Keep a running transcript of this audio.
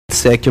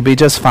sick. You'll be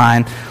just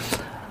fine.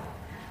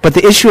 But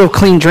the issue of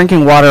clean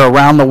drinking water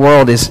around the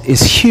world is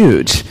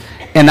huge.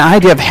 And the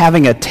idea of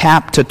having a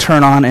tap to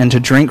turn on and to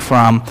drink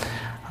from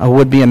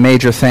would be a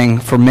major thing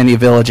for many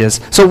villages.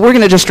 So we're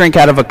going to just drink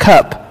out of a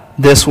cup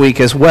this week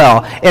as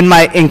well. And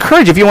my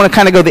encourage, if you want to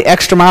kind of go the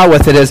extra mile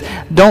with it, is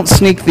don't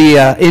sneak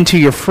into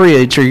your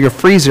fridge or your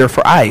freezer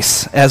for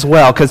ice as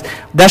well, because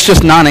that's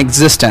just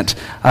non-existent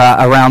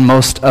around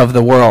most of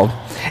the world.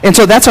 And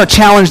so that's our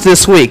challenge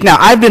this week. Now,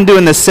 I've been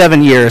doing this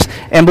 7 years,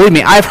 and believe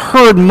me, I've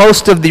heard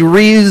most of the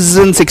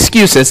reasons,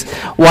 excuses,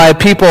 why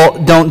people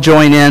don't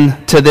join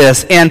in to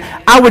this. And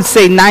I would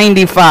say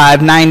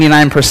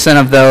 99%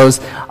 of those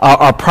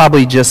are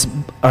probably just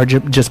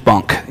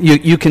bunk.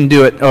 You can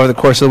do it over the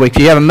course of the week.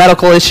 If you have a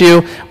medical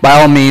issue,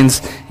 by all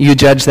means, you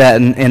judge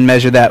that and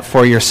measure that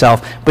for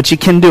yourself. But you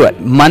can do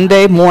it.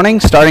 Monday morning,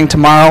 starting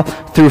tomorrow,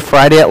 through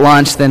Friday at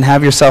lunch, then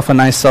have yourself a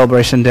nice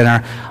celebration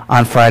dinner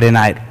on Friday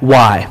night.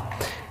 Why?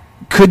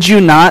 Could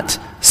you not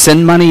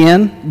send money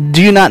in?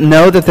 Do you not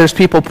know that there's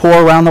people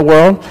poor around the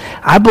world?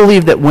 I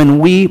believe that when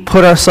we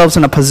put ourselves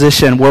in a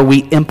position where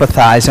we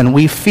empathize and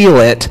we feel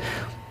it,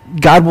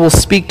 God will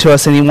speak to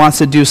us and he wants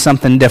to do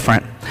something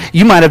different.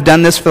 You might have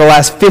done this for the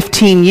last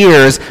 15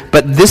 years,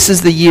 but this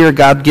is the year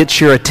God gets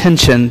your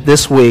attention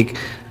this week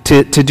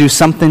to do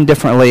something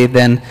differently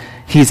than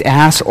he's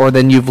asked or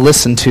than you've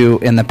listened to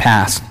in the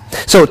past.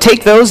 So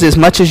take those as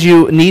much as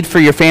you need for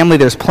your family.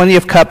 There's plenty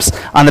of cups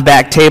on the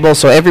back table,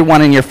 so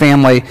everyone in your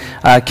family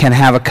can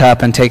have a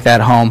cup and take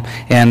that home.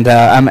 And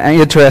I'm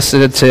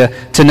interested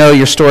to know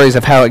your stories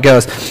of how it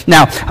goes.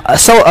 Now,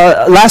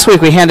 last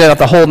week we handed out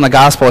the Hold in the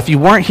Gospel. If you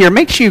weren't here,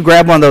 make sure you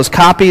grab one of those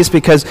copies,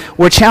 because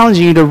we're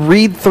challenging you to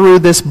read through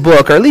this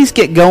book, or at least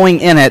get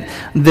going in it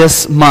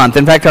this month.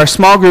 In fact, our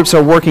small groups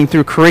are working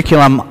through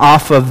curriculum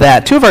off of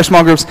that. 2 of our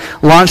small groups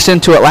launched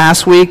into it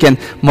last week, and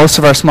most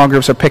of our small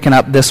groups are picking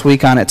up this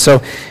week on it. So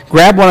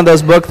grab one of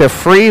those books. They're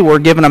free. We're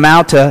giving them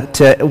out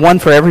to one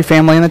for every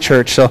family in the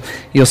church. So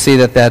you'll see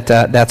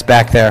that's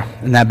back there,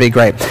 and that'd be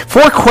great.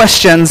 4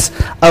 questions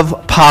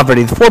of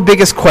poverty, the 4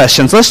 biggest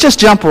questions. Let's just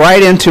jump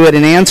right into it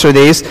and answer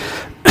these.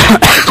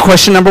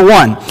 Question number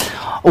 1,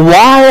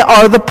 why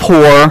are the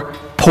poor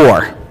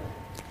poor?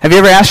 Have you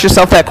ever asked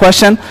yourself that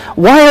question?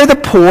 Why are the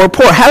poor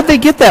poor? How did they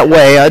get that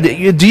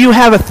way? Do you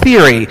have a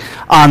theory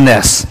on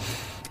this?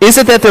 Is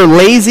it that they're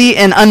lazy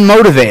and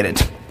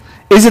unmotivated?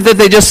 Is it that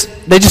they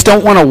just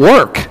don't want to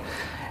work?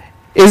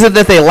 Is it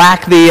that they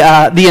lack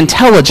the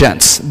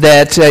intelligence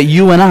that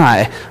you and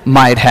I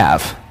might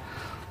have?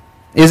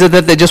 Is it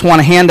that they just want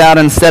to hand out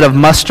instead of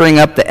mustering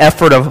up the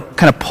effort of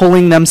kind of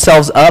pulling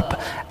themselves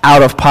up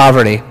out of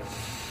poverty?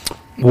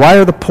 Why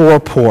are the poor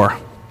poor?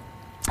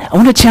 I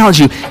want to challenge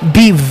you,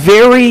 be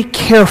very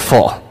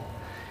careful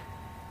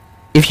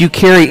if you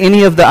carry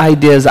any of the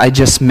ideas I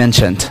just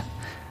mentioned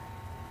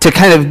to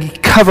kind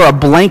of cover a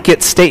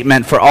blanket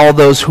statement for all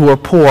those who are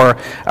poor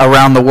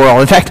around the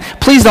world. In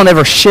fact, please don't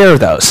ever share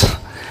those,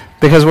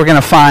 because we're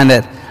going to find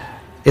that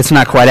it's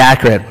not quite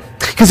accurate.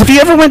 Because if you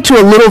ever went to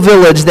a little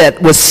village that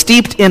was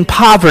steeped in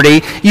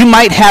poverty, you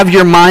might have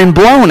your mind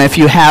blown if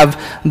you have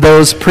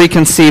those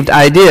preconceived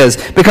ideas.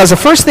 Because the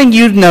first thing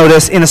you'd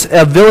notice in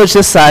a village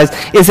this size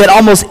is that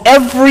almost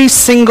every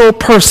single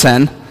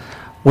person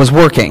was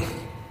working.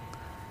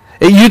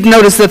 You'd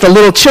notice that the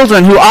little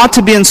children who ought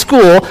to be in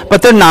school,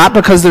 but they're not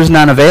because there's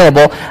none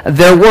available,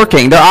 they're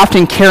working. They're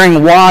often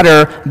carrying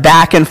water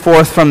back and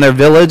forth from their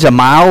village, a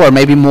mile or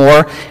maybe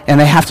more, and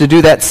they have to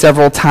do that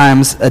several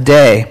times a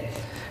day.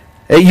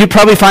 You'd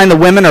probably find the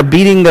women are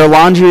beating their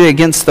laundry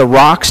against the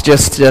rocks,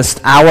 just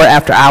hour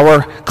after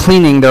hour,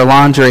 cleaning their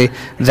laundry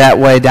that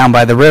way down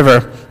by the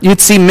river.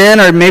 You'd see men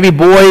or maybe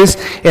boys,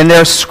 and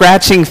they're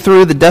scratching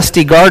through the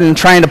dusty garden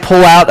trying to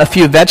pull out a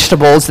few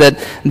vegetables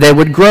that they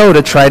would grow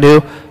to try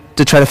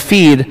to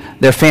feed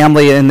their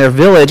family in their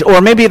village. Or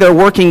maybe they're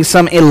working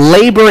some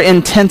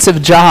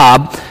labor-intensive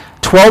job,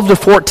 12 to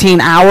 14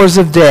 hours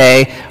a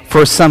day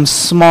for some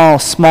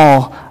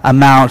small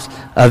amount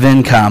of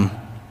income.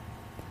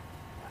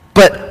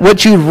 But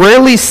what you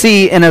rarely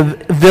see in a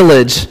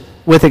village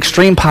with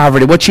extreme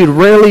poverty, what you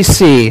rarely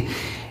see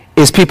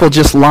is people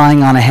just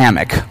lying on a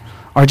hammock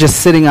or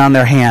just sitting on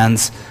their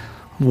hands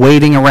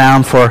waiting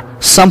around for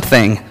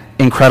something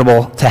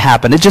incredible to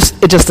happen. It just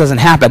doesn't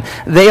happen.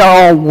 They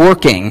are all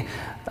working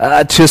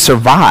to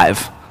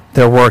survive.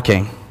 They're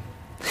working.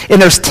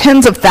 And there's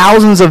tens of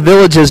thousands of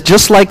villages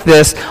just like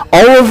this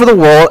all over the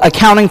world,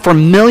 accounting for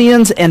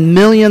millions and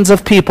millions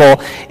of people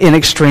in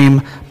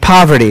extreme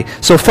poverty.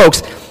 So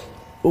folks,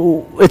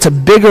 it's a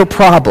bigger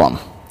problem.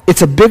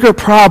 It's a bigger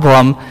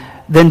problem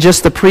than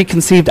just the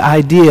preconceived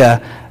idea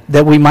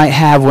that we might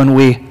have when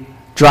we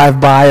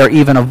drive by or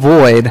even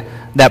avoid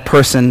that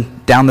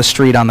person down the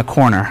street on the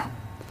corner.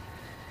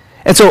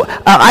 And so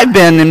I've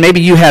been, and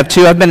maybe you have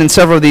too, I've been in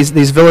several of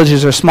these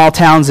villages or small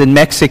towns in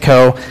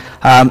Mexico,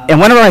 and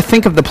whenever I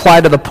think of the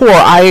plight of the poor,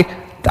 I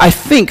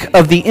think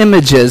of the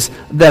images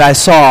that I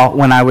saw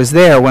when I was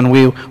there, when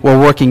we were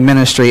working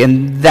ministry,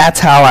 and that's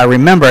how I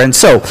remember. And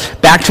so,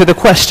 back to the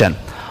question,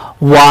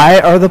 why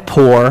are the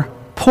poor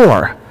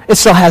poor? it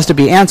still has to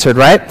be answered,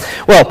 right?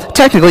 Well,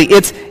 technically,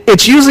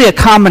 it's usually a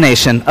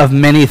combination of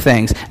many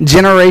things.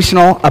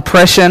 Generational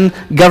oppression,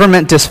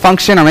 government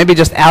dysfunction, or maybe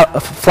just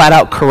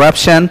flat-out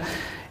corruption.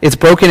 It's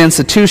broken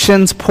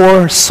institutions,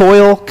 poor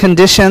soil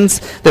conditions.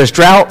 There's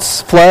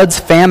droughts, floods,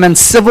 famine,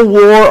 civil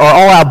war, or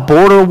all-out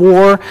border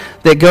war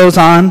that goes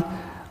on,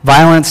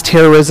 violence,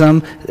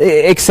 terrorism,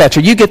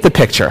 etc. You get the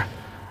picture.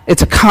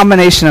 It's a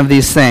combination of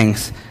these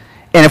things.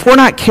 And if we're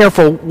not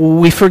careful,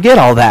 we forget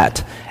all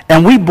that.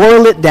 And we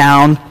boil it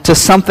down to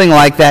something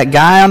like that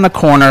guy on the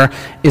corner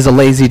is a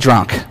lazy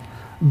drunk.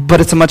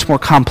 But it's a much more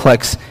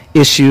complex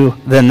issue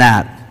than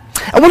that.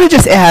 I want to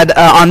just add,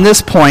 on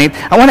this point,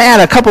 I want to add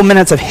a couple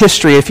minutes of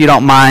history, if you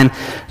don't mind,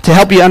 to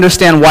help you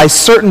understand why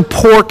certain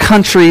poor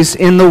countries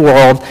in the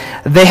world,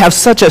 they have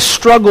such a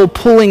struggle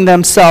pulling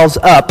themselves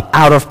up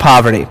out of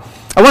poverty.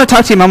 I want to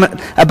talk to you a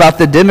moment about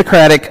the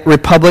Democratic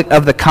Republic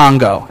of the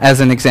Congo,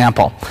 as an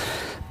example.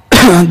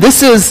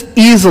 This is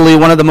easily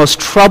one of the most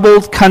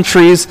troubled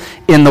countries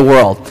in the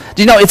world.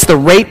 Do you know it's the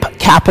rape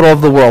capital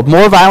of the world?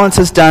 More violence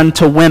is done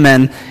to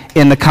women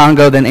in the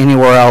Congo than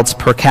anywhere else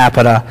per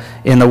capita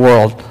in the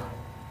world.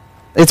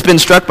 It's been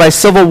struck by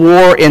civil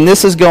war, and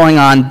this is going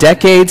on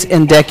decades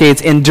and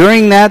decades. And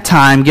during that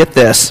time, get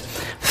this,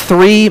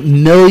 3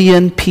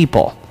 million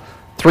people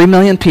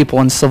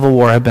in civil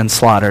war have been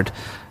slaughtered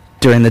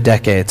during the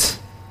decades.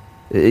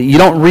 You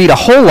don't read a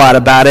whole lot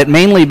about it,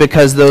 mainly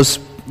because those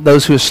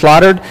who are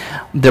slaughtered,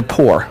 they're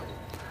poor.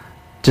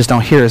 Just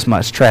don't hear as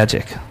much.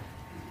 Tragic.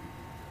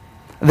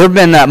 There have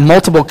been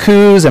multiple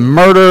coups and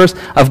murders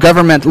of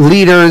government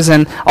leaders,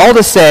 and all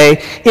to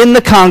say, in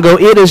the Congo,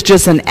 it is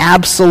just an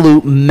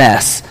absolute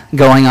mess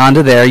going on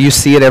to there. You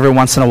see it every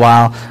once in a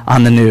while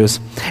on the news.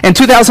 In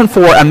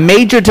 2004, a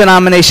major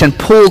denomination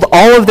pulled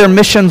all of their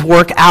missions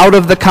work out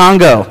of the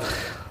Congo.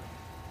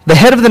 The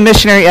head of the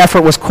missionary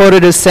effort was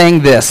quoted as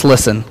saying this,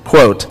 listen,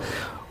 quote,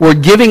 "We're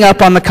giving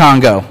up on the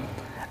Congo.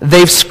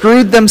 They've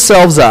screwed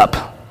themselves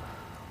up.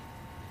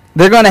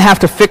 They're going to have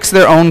to fix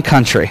their own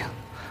country."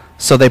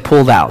 So they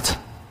pulled out.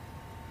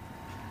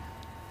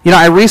 You know,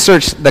 I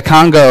researched the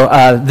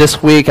Congo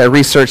this week. I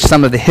researched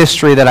some of the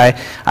history that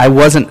I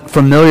wasn't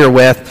familiar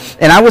with.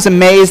 And I was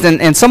amazed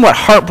and somewhat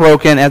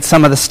heartbroken at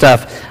some of the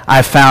stuff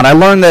I found. I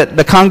learned that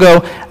the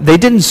Congo, they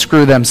didn't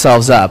screw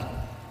themselves up.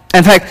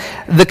 In fact,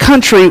 the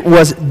country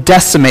was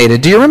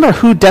decimated. Do you remember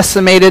who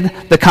decimated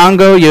the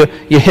Congo, you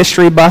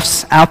history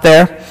buffs out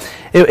there?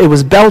 It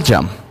was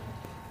Belgium,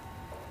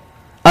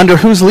 under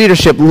whose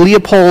leadership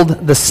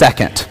Leopold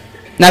II.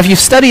 Now, if you've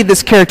studied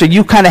this character,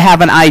 you kind of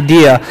have an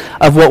idea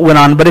of what went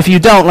on. But if you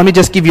don't, let me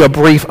just give you a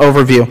brief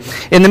overview.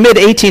 In the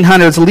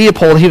mid-1800s,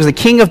 Leopold, he was the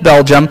king of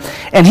Belgium,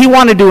 and he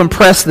wanted to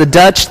impress the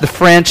Dutch, the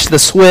French, the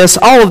Swiss,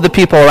 all of the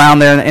people around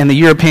there in the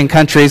European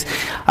countries.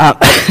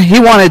 He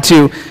wanted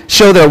to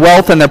show their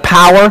wealth and their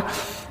power.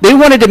 They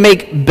wanted to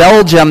make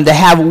Belgium to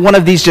have one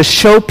of these just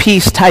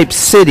showpiece type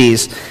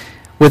cities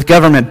with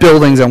government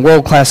buildings and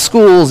world-class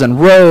schools and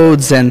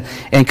roads and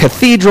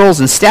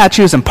cathedrals and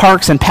statues and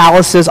parks and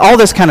palaces, all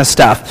this kind of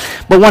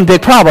stuff. But one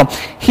big problem,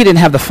 he didn't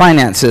have the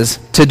finances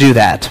to do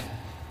that.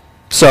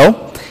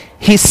 So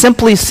he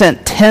simply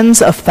sent tens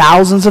of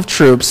thousands of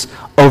troops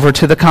over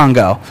to the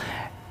Congo,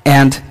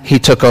 and he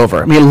took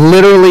over. I mean,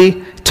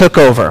 literally took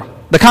over.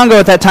 The Congo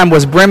at that time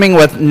was brimming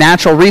with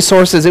natural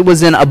resources. It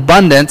was in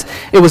abundance.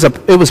 It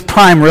was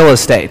prime real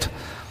estate.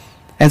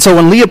 And so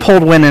when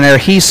Leopold went in there,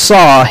 he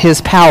saw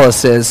his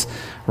palaces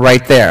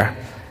right there.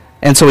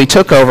 And so he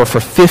took over for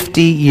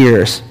 50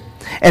 years.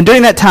 And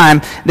during that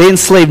time, they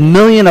enslaved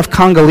millions of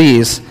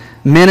Congolese,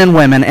 men and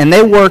women, and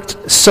they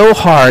worked so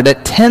hard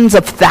that tens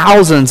of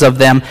thousands of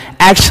them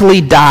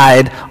actually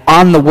died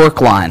on the work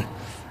line.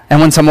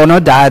 And when someone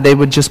would die, they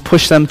would just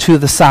push them to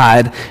the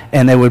side,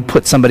 and they would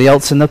put somebody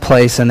else in the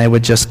place, and they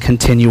would just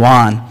continue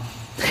on.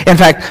 In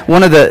fact,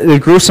 one of the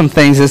gruesome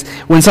things is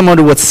when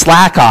someone would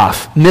slack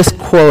off, miss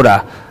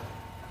quota,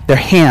 their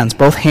hands,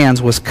 both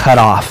hands was cut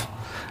off.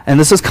 And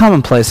this is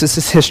commonplace. This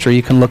is history.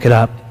 You can look it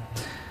up.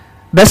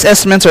 Best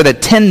estimates are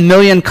that 10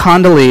 million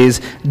Congolese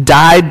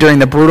died during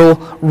the brutal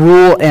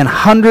rule, and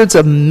hundreds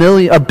of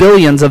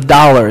billions of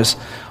dollars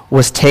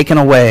was taken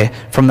away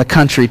from the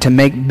country to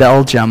make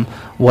Belgium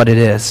what it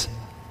is.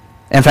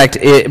 In fact,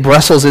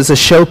 Brussels is a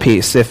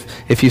showpiece,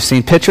 if you've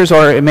seen pictures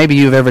or maybe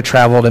you've ever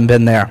traveled and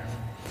been there.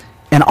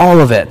 And all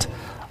of it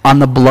on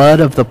the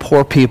blood of the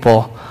poor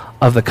people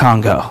of the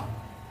Congo.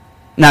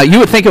 Now, you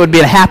would think it would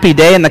be a happy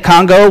day in the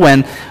Congo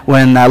when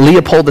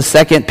Leopold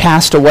II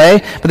passed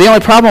away, but the only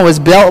problem was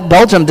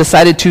Belgium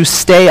decided to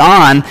stay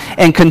on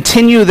and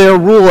continue their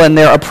rule and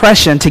their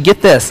oppression to,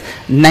 get this,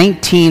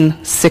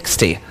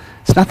 1960.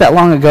 It's not that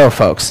long ago,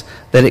 folks,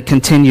 that it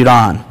continued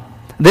on.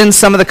 Then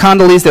some of the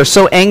Congolese, they're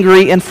so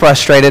angry and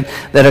frustrated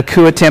that a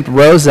coup attempt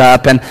rose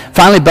up, and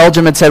finally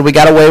Belgium had said, we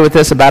got away with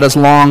this about as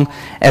long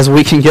as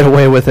we can get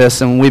away with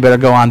this, and we better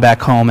go on back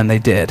home, and they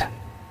did.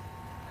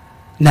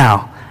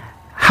 Now,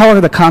 how are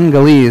the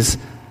Congolese,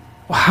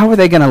 how are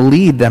they going to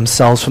lead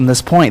themselves from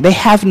this point? They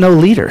have no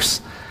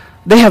leaders.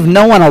 They have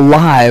no one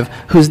alive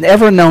who's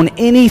ever known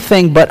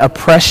anything but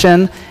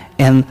oppression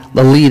and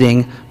the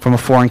leading from a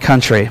foreign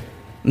country.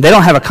 They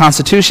don't have a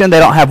constitution. They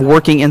don't have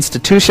working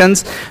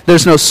institutions.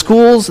 There's no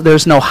schools.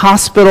 There's no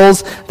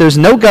hospitals. There's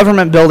no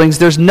government buildings.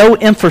 There's no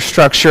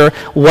infrastructure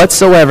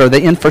whatsoever,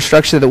 the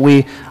infrastructure that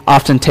we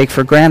often take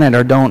for granted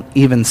or don't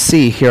even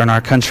see here in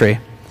our country.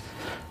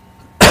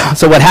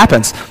 So what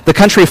happens? The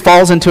country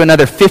falls into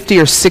another 50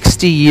 or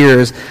 60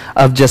 years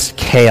of just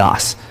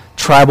chaos,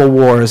 tribal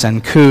wars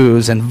and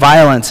coups and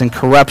violence and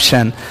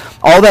corruption.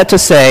 All that to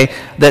say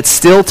that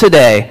still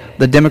today,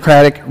 the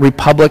Democratic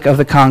Republic of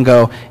the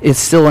Congo is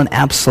still an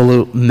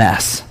absolute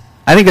mess.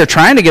 I think they're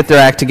trying to get their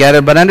act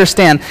together, but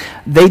understand,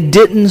 they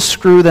didn't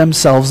screw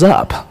themselves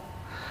up.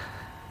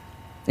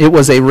 It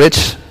was a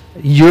rich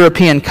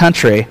European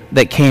country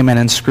that came in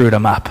and screwed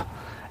them up.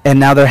 And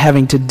now they're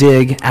having to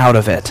dig out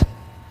of it.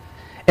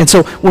 And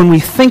so when we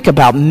think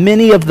about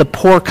many of the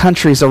poor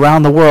countries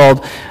around the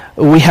world,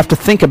 we have to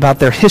think about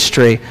their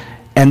history.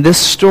 And this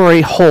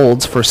story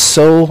holds for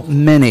so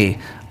many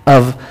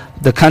of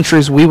the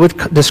countries we would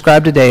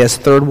describe today as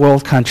third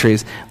world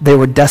countries. They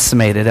were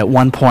decimated at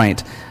one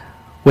point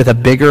with a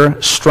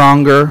bigger,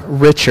 stronger,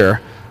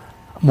 richer,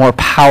 more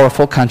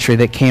powerful country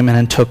that came in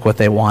and took what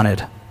they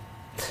wanted.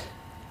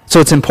 So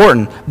it's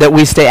important that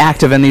we stay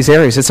active in these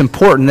areas. It's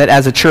important that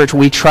as a church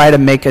we try to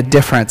make a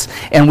difference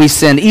and we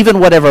send even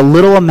whatever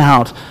little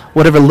amount,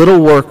 whatever little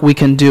work we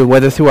can do,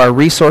 whether through our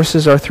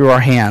resources or through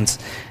our hands.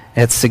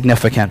 It's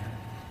significant.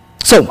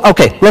 So,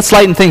 okay, let's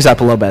lighten things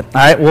up a little bit.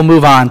 All right, we'll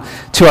move on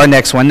to our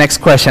next one. Next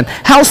question.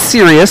 How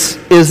serious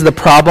is the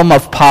problem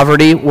of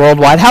poverty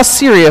worldwide? How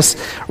serious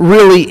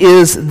really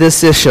is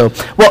this issue?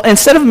 Well,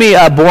 instead of me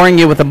boring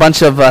you with a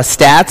bunch of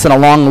stats and a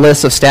long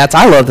list of stats,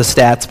 I love the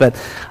stats, but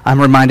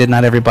I'm reminded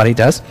not everybody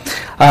does.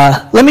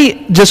 Let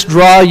me just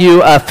draw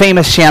you a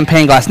famous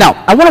champagne glass.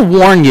 Now, I want to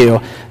warn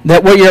you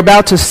that what you're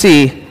about to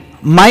see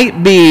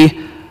might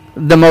be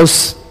the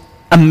most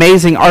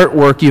amazing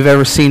artwork you've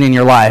ever seen in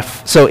your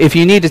life. So if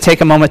you need to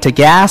take a moment to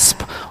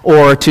gasp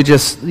or to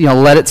just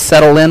let it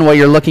settle in what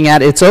you're looking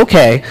at, it's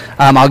okay.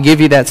 I'll give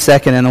you that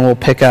second and then we'll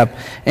pick up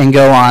and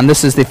go on.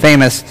 This is the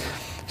famous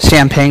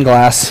champagne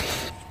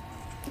glass.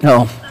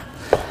 Oh.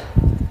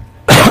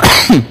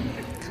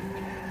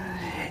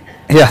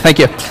 Yeah, thank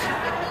you.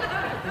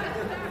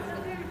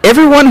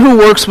 Everyone who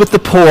works with the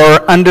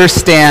poor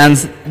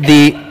understands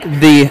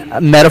the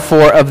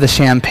metaphor of the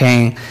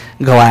champagne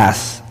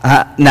glass.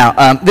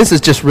 Now, this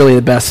is just really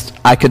the best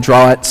I could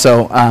draw it,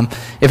 so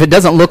if it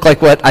doesn't look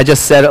like what I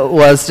just said it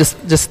was,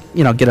 just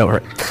get over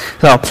it.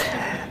 So,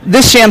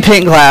 this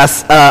champagne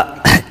glass,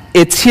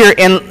 it's here,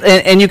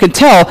 and you can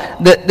tell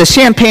that the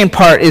champagne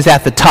part is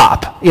at the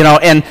top,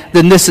 and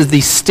then this is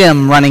the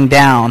stem running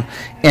down,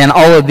 and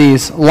all of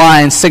these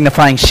lines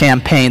signifying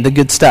champagne, the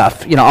good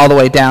stuff, all the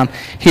way down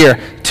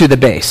here to the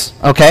base,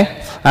 okay?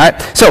 All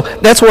right, so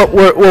that's what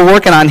we're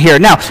working on here.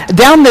 Now,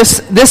 down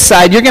this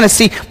side, you're going to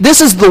see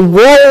this is the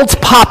world's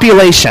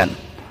population,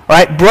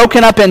 right?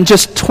 Broken up in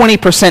just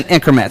 20%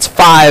 increments,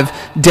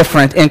 5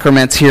 different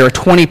increments here,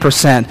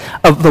 20%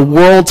 of the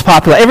world's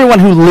population. Everyone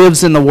who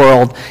lives in the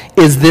world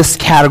is this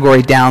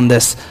category down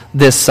this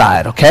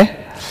side,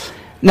 okay?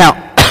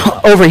 Now,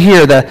 over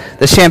here,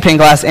 the champagne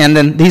glass and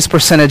then these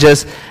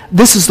percentages,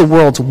 this is the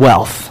world's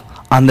wealth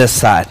on this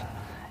side.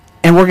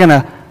 And we're going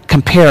to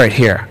compare it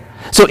here.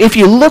 So if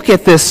you look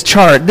at this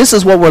chart, this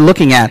is what we're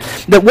looking at.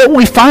 That what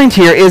we find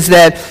here is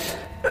that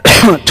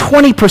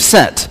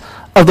 20%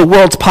 of the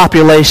world's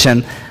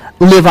population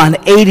live on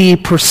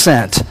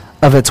 80%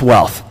 of its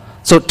wealth.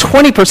 So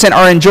 20%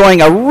 are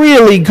enjoying a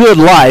really good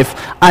life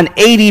on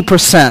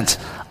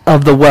 80%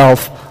 of the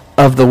wealth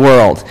of the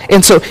world.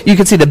 And so you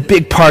can see the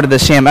big part of the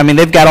champagne. I mean,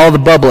 they've got all the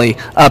bubbly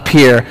up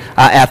here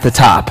at the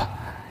top.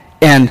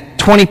 And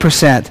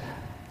 20%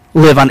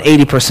 live on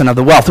 80% of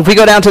the wealth. If we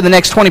go down to the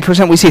next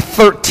 20%, we see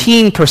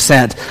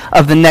 13%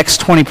 of the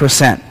next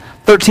 20%.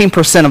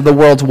 13% of the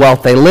world's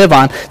wealth they live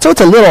on. So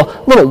it's a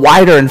little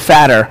wider and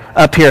fatter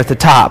up here at the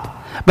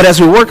top. But as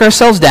we work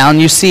ourselves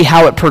down, you see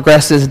how it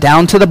progresses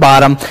down to the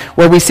bottom,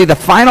 where we see the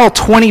final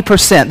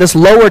 20%, this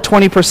lower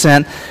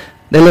 20%,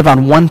 they live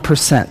on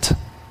 1%.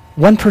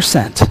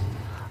 1%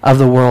 of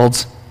the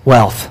world's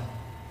wealth.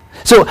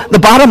 So the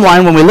bottom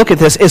line when we look at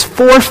this is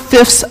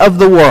 4/5 of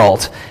the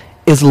world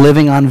is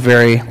living on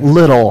very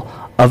little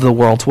of the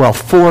world's wealth.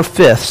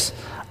 4/5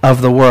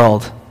 of the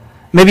world.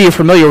 Maybe you're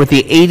familiar with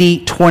the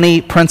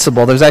 80-20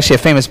 principle. There's actually a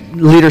famous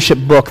leadership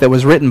book that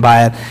was written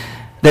by it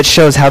that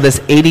shows how this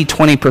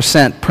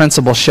 80-20%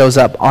 principle shows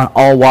up on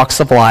all walks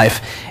of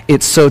life.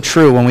 It's so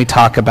true when we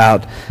talk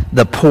about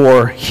the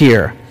poor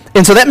here.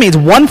 And so that means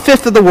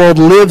 1/5 of the world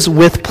lives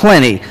with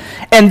plenty.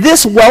 And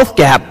this wealth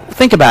gap,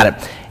 think about it,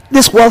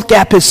 this wealth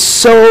gap is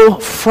so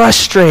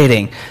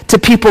frustrating to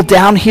people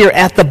down here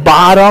at the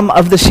bottom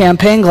of the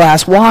champagne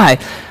glass. Why?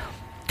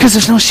 Because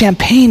there's no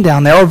champagne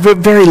down there, or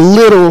very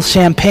little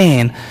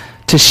champagne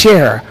to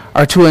share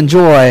or to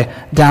enjoy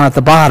down at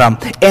the bottom.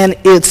 And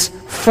it's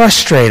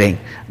frustrating.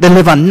 They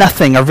live on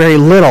nothing or very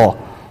little.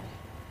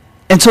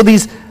 And so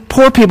these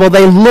poor people,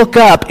 they look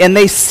up and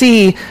they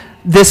see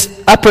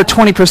this upper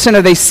 20%,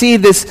 or they see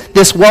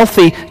this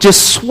wealthy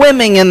just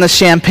swimming in the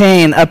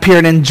champagne up here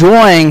and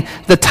enjoying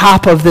the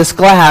top of this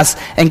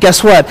glass. And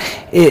guess what?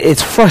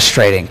 It's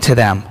frustrating to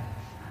them.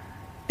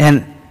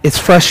 And it's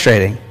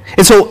frustrating.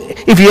 And so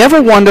if you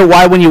ever wonder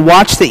why when you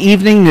watch the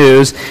evening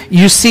news,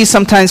 you see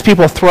sometimes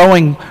people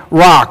throwing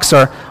rocks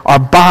or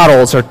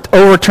bottles or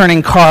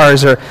overturning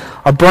cars or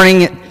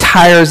burning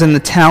tires in the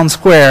town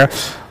square,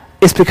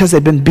 it's because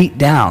they've been beat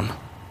down.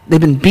 They've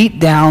been beat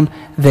down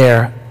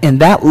there in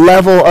that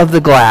level of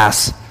the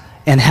glass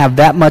and have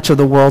that much of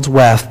the world's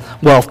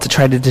wealth to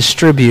try to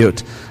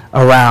distribute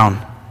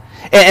around.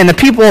 And the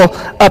people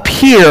up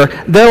here,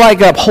 they're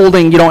like up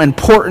holding,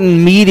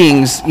 important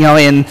meetings,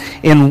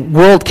 in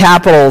world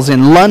capitals,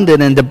 in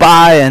London and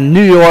Dubai and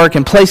New York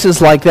and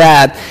places like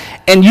that.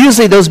 And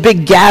usually those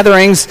big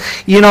gatherings,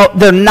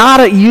 they're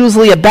not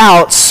usually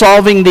about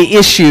solving the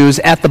issues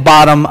at the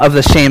bottom of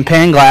the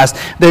champagne glass.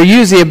 They're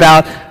usually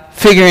about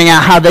figuring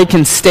out how they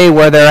can stay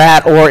where they're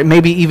at, or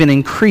maybe even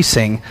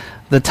increasing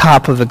the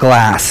top of the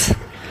glass.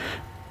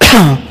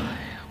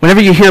 Whenever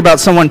you hear about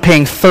someone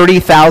paying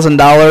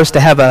 $30,000 to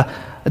have a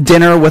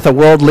dinner with a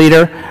world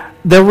leader,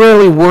 they're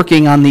really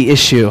working on the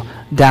issue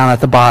down at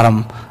the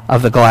bottom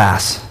of the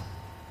glass.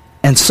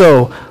 And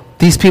so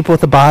these people at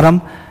the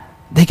bottom,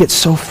 they get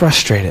so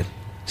frustrated,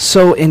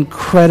 so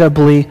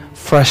incredibly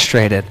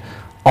frustrated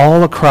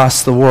all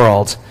across the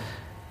world,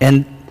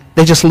 and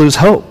they just lose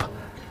hope.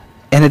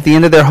 And at the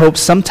end of their hope,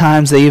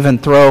 sometimes they even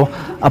throw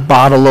a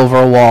bottle over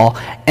a wall.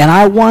 And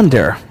I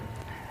wonder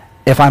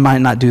if I might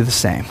not do the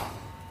same.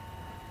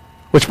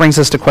 Which brings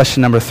us to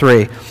question number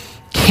 3.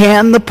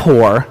 Can the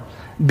poor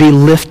be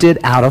lifted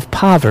out of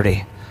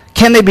poverty?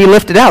 Can they be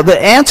lifted out? The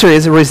answer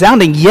is a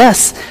resounding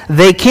yes,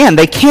 they can.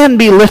 They can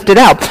be lifted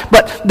out.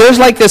 But there's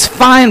like this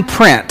fine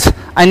print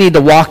I need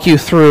to walk you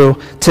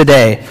through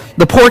today.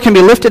 The poor can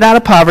be lifted out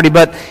of poverty,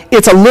 but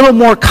it's a little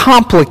more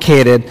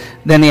complicated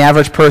than the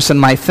average person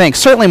might think.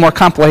 Certainly more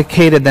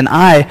complicated than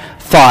I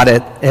thought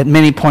it at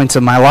many points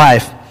of my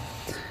life.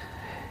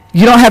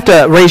 You don't have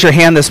to raise your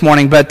hand this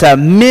morning, but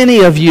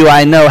many of you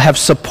I know have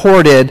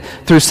supported,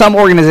 through some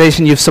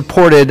organization you've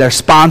supported or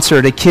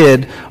sponsored a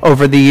kid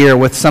over the year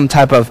with some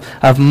type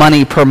of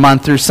money per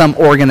month through some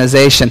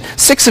organization.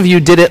 6 of you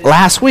did it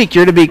last week.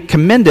 You're to be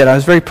commended. I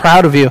was very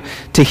proud of you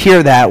to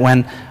hear that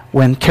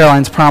when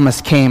Caroline's Promise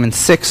came and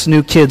 6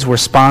 new kids were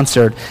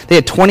sponsored. They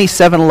had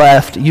 27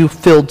 left. You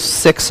filled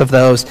 6 of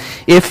those.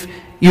 If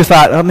you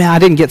thought, oh man, I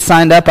didn't get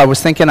signed up, I was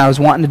thinking I was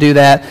wanting to do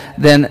that,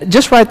 then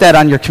just write that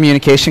on your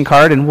communication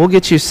card and we'll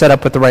get you set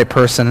up with the right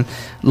person.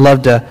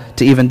 Love to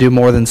even do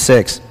more than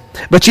 6.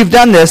 But you've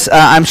done this,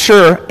 I'm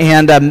sure,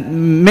 and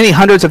many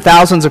hundreds of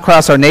thousands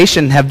across our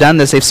nation have done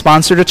this. They've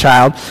sponsored a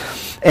child,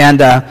 and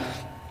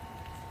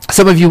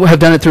some of you have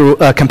done it through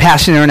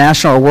Compassion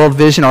International or World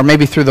Vision, or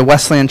maybe through the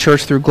Wesleyan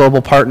Church through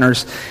Global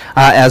Partners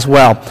as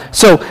well.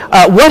 So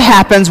what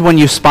happens when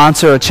you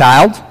sponsor a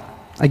child?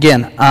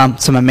 Again,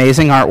 some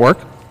amazing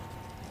artwork.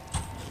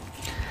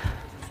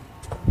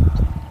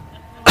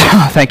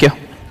 Thank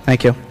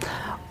you.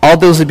 All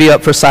those will be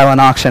up for silent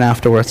auction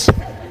afterwards.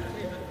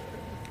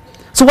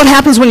 So what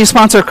happens when you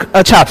sponsor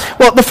a child?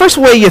 Well, the first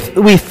way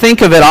we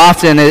think of it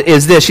often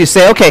is this. You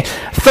say, okay,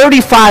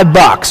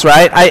 $35,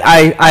 right?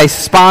 I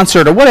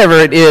sponsored, or whatever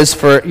it is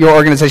for your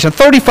organization,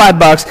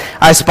 $35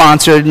 I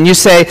sponsored, and you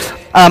say,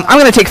 I'm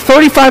going to take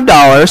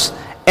 $35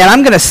 and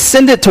I'm going to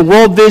send it to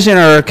World Vision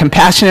or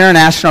Compassion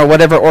International or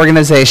whatever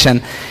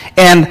organization,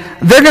 and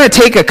they're going to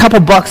take a couple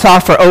bucks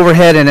off for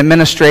overhead and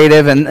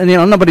administrative, and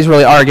nobody's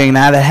really arguing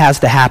that. It has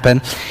to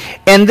happen.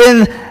 And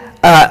then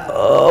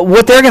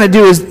what they're going to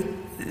do is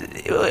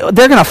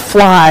they're going to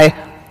fly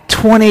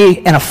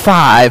 20 and a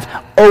 5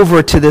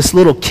 over to this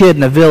little kid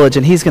in a village,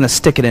 and he's going to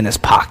stick it in his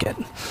pocket,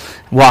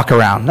 walk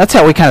around. That's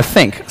how we kind of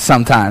think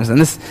sometimes.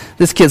 And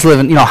this kid's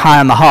living, high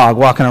on the hog,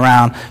 walking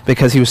around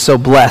because he was so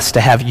blessed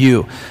to have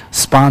you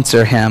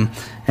sponsor him.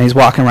 And he's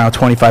walking around with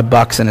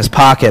 $25 in his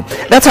pocket.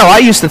 That's how I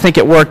used to think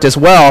it worked as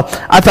well.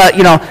 I thought,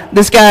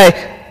 this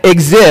guy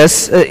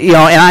exists,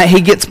 and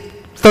he gets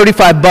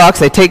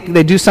 $35.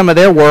 They do some of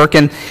their work,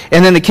 and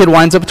then the kid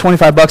winds up with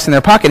 $25 in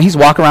their pocket. And he's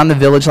walking around the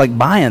village like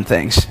buying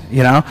things.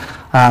 You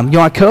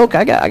want Coke?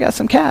 I got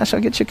some cash. I'll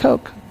get you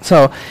Coke.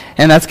 So,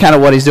 and that's kind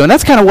of what he's doing.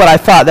 That's kind of what I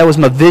thought. That was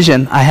my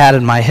vision I had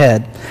in my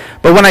head.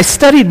 But when I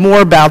studied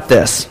more about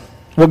this,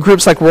 what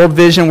groups like World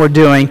Vision were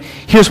doing,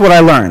 here's what I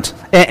learned.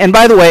 And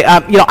by the way,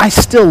 I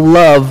still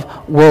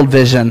love World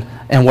Vision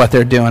and what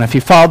they're doing. If you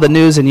followed the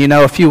news, and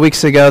a few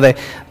weeks ago they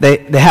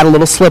had a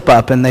little slip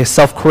up and they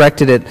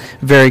self-corrected it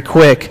very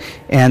quick.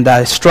 And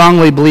I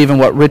strongly believe in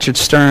what Richard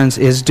Stearns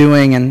is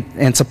doing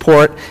and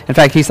support. In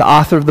fact, he's the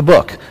author of the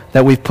book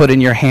that we've put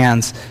in your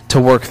hands to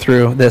work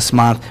through this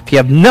month. If you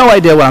have no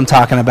idea what I'm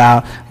talking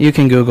about, you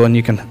can Google and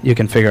you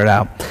can figure it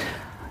out.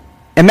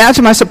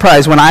 Imagine my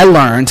surprise when I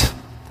learned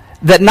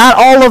that not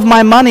all of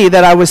my money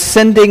that I was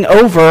sending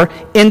over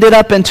ended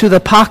up into the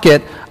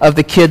pocket of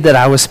the kid that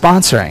I was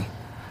sponsoring.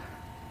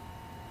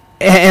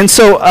 And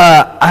so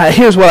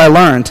here's what I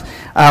learned.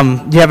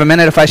 Do you have a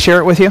minute if I share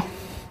it with you?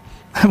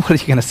 What are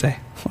you going to say?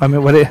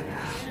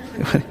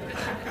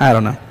 I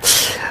don't know.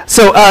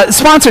 So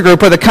sponsor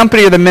group or the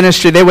company or the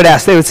ministry, they would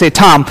say,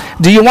 Tom,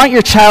 do you want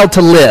your child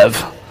to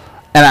live?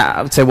 And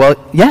I would say, well,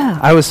 yeah,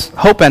 I was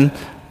hoping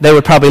they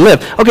would probably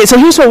live. Okay, so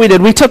here's what we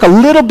did. We took a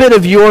little bit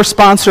of your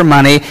sponsor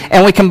money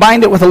and we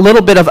combined it with a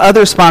little bit of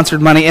other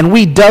sponsored money, and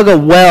we dug a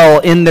well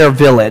in their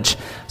village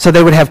so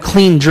they would have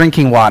clean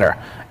drinking water.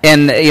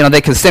 And,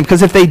 they could stay,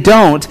 because if they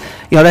don't,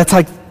 that's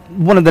like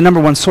one of the number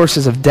one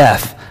sources of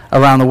death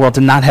around the world,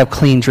 to not have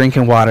clean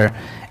drinking water.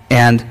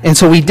 And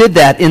so we did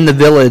that in the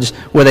village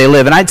where they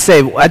live. And I'd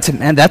say,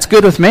 man, that's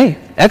good with me.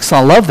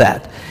 Excellent, I love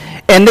that.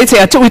 And they'd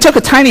say, we took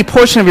a tiny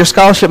portion of your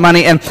scholarship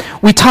money and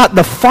we taught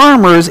the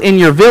farmers in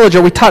your village,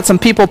 or we taught some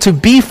people to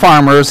be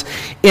farmers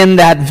in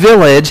that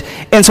village.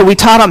 And so we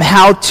taught them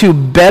how to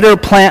better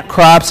plant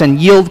crops and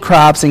yield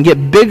crops and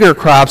get bigger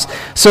crops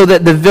so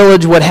that the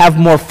village would have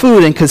more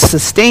food and could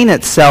sustain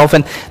itself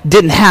and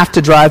didn't have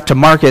to drive to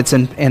markets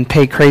and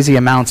pay crazy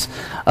amounts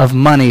of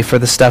money for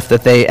the stuff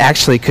that they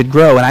actually could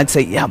grow. And I'd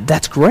say, yeah,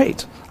 that's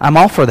great. I'm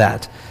all for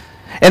that.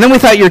 And then we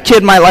thought your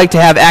kid might like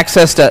to have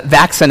access to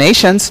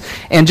vaccinations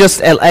and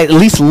just at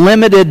least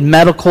limited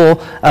medical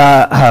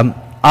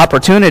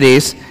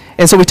opportunities.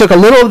 And so we took a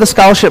little of the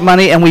scholarship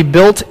money and we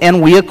built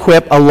and we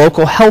equipped a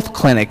local health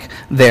clinic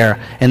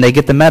there. And they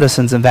get the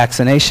medicines and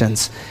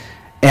vaccinations.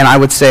 And I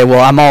would say,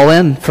 well, I'm all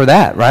in for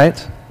that,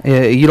 right?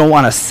 You don't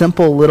want a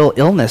simple little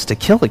illness to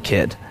kill a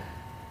kid.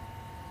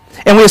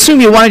 And we assume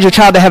you wanted your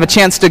child to have a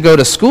chance to go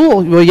to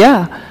school. Well,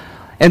 yeah.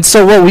 And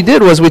so what we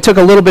did was we took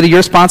a little bit of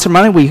your sponsor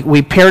money,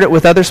 we paired it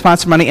with other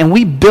sponsor money, and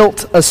we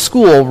built a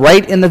school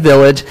right in the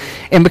village.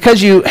 And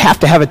because you have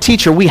to have a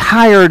teacher, we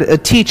hired a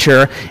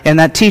teacher, and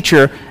that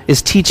teacher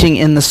is teaching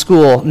in the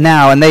school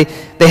now. And they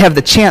have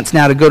the chance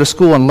now to go to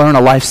school and learn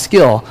a life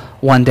skill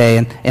one day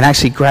and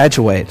actually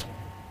graduate.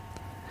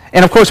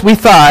 And of course, we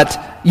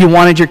thought you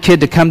wanted your kid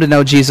to come to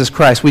know Jesus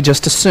Christ. We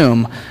just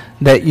assume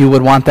that you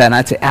would want that. And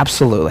I'd say,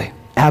 absolutely,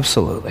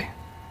 absolutely.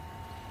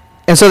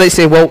 And so they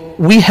say, well,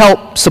 we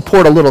help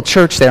support a little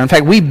church there. In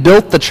fact, we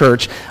built the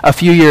church a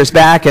few years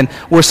back, and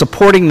we're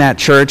supporting that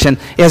church. And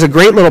he has a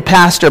great little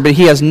pastor, but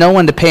he has no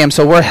one to pay him,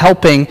 so we're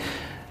helping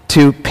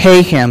to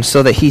pay him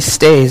so that he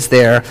stays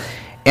there.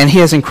 And he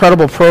has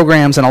incredible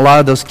programs, and a lot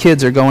of those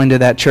kids are going to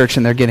that church,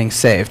 and they're getting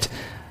saved.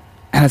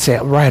 And I'd say,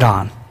 right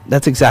on.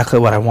 That's exactly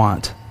what I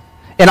want.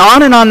 And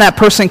on that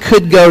person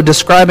could go,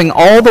 describing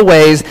all the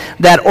ways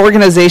that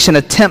organization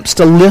attempts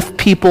to lift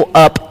people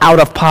up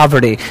out of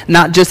poverty,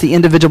 not just the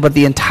individual, but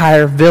the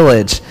entire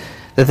village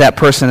that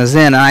person is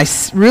in. And I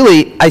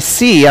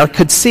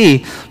could see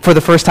for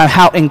the first time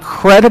how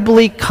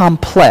incredibly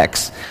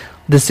complex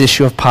this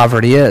issue of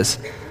poverty is.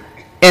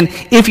 And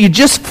if you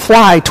just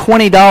fly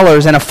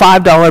 $20 and a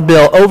 $5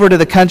 bill over to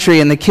the country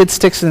and the kid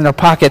sticks it in their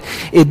pocket,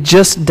 it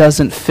just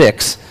doesn't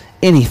fix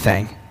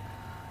anything.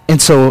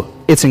 And so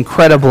it's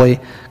incredibly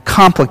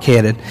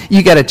complicated.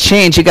 You got to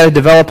change. You got to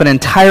develop an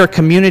entire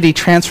community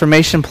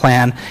transformation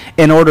plan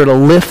in order to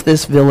lift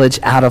this village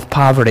out of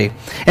poverty.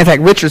 In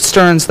fact, Richard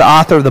Stearns, the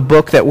author of the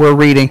book that we're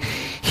reading,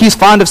 he's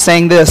fond of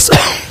saying this.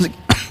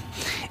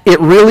 It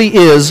really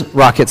is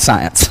rocket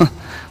science.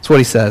 That's what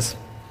he says.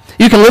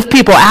 You can lift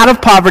people out of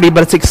poverty,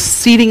 but it's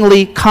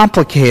exceedingly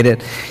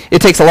complicated.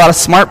 It takes a lot of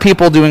smart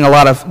people doing a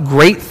lot of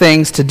great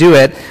things to do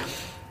it,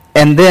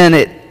 and then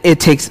it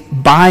takes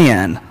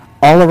buy-in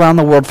all around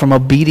the world from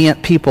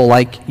obedient people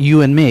like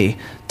you and me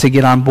to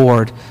get on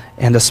board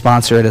and to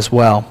sponsor it as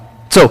well.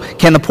 So,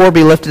 can the poor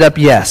be lifted up?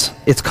 Yes.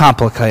 It's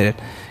complicated.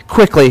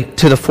 Quickly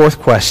to the fourth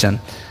question,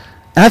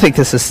 and I think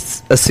this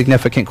is a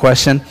significant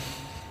question.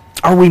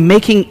 Are we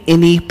making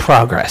any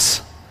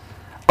progress?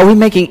 Are we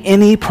making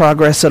any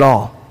progress at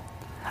all?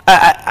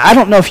 I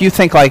don't know if you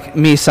think like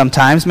me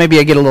sometimes. Maybe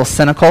I get a little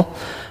cynical.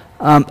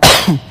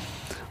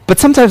 But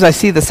sometimes I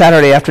see the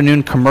Saturday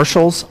afternoon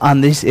commercials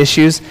on these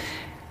issues,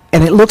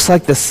 and it looks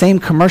like the same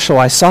commercial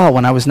I saw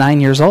when I was 9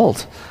 years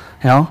old,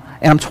 and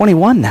I'm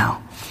 21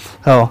 now.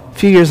 So a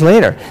few years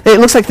later, it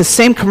looks like the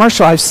same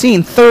commercial I've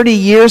seen 30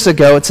 years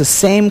ago. It's the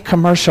same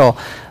commercial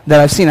that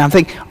I've seen. I'm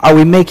thinking, are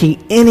we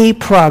making any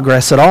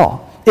progress at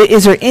all?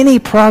 Is there any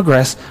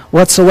progress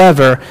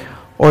whatsoever,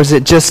 or is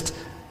it just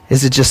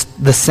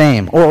the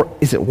same, or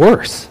is it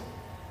worse?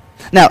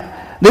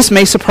 Now, this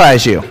may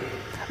surprise you,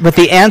 but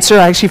the answer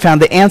I actually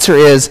found, the answer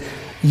is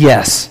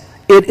yes.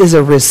 It is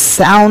a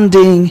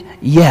resounding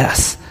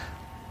yes.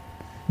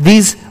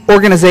 These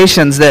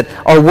organizations that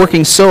are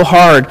working so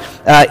hard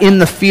in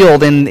the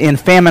field, in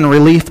famine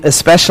relief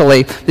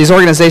especially, these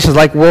organizations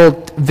like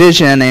World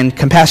Vision and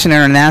Compassion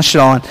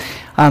International,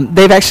 and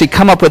they've actually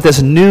come up with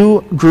this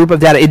new group of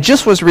data. It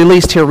just was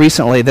released here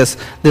recently,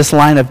 this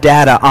line of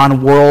data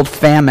on world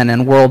famine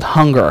and world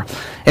hunger.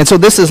 And so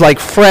this is like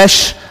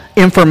fresh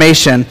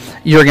information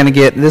you're going to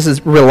get. This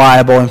is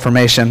reliable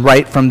information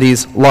right from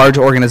these large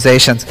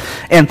organizations.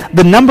 And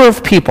the number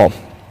of people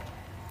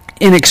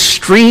in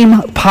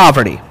extreme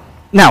poverty.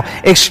 Now,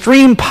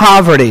 extreme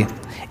poverty,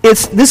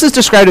 this is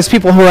described as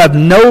people who have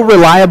no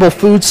reliable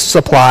food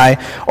supply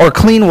or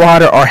clean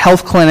water or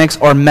health clinics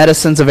or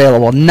medicines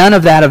available. None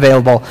of that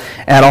available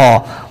at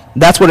all.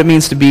 That's what it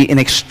means to be in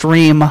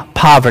extreme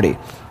poverty.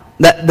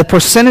 That the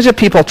percentage of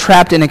people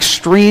trapped in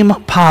extreme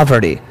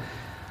poverty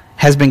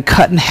has been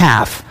cut in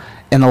half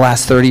in the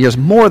last 30 years,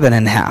 more than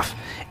in half.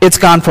 It's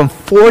gone from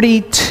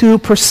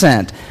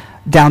 42%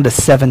 down to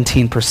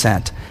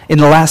 17% in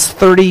the last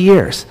 30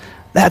 years.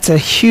 That's a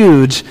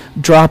huge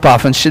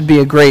drop-off and should be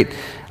a great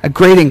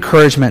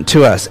encouragement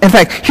to us. In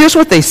fact, here's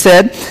what they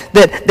said,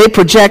 that they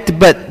project,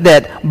 but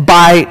that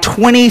by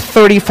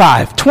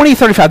 2035,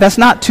 that's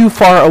not too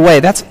far away.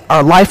 That's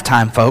our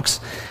lifetime,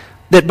 folks.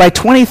 That by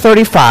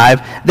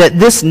 2035, that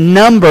this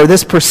number,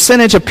 this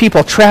percentage of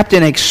people trapped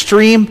in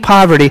extreme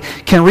poverty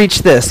can reach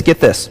this, get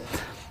this,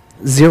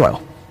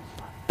 0.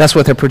 That's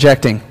what they're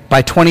projecting.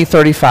 By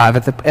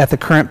 2035, at the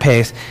current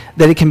pace,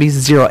 that it can be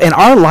 0. In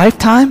our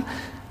lifetime,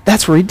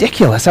 that's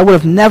ridiculous. I would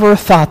have never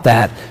thought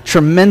that.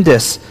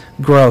 Tremendous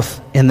growth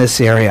in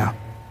this area.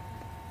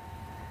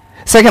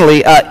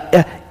 Secondly,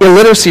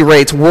 illiteracy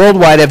rates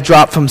worldwide have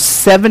dropped from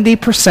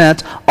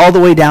 70% all the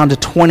way down to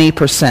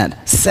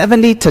 20%.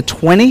 70 to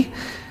 20?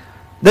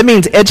 That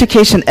means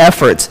education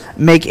efforts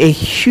make a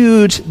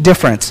huge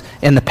difference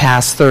in the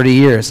past 30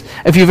 years.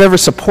 If you've ever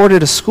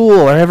supported a school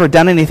or ever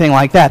done anything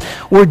like that,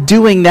 we're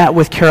doing that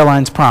with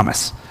Caroline's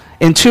Promise.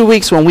 In 2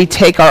 weeks, when we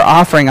take our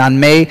offering on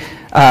May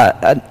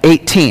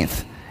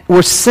 18th,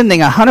 we're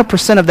sending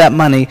 100% of that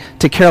money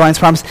to Caroline's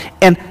Promise.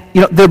 And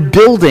they're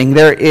building,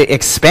 they're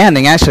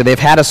expanding. Actually, they've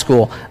had a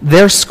school.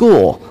 Their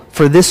school,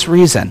 for this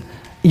reason,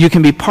 you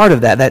can be part of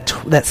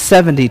that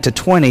 70 to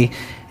 20,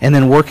 and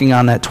then working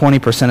on that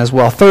 20% as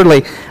well.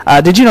 Thirdly,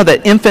 did you know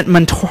that infant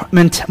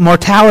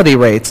mortality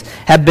rates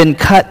have been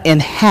cut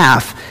in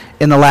half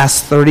in the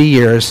last 30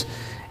 years?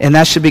 And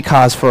that should be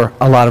cause for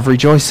a lot of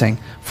rejoicing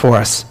for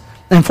us.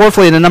 And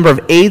fourthly, the number of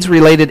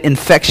AIDS-related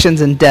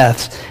infections and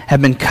deaths have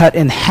been cut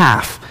in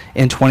half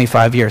in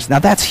 25 years. Now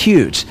that's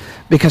huge,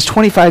 because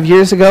 25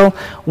 years ago,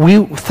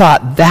 we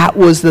thought that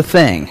was the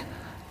thing.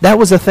 That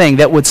was the thing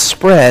that would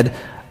spread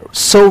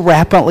so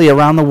rapidly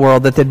around the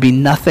world that there'd be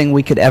nothing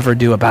we could ever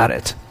do about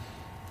it.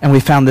 And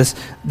we found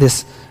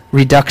this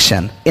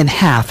reduction in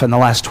half in the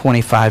last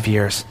 25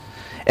 years.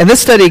 And this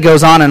study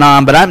goes on,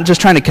 but I'm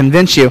just trying to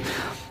convince you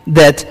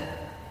that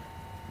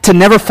to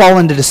never fall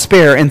into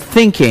despair and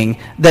thinking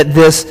that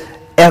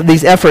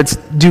these efforts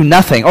do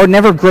nothing, or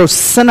never grow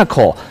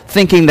cynical,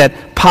 thinking that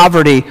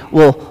poverty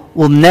will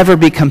never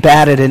be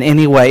combated in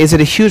any way. Is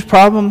it a huge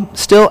problem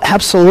still?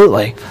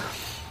 Absolutely.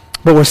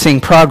 But we're seeing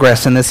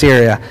progress in this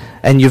area,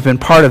 and you've been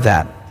part of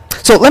that.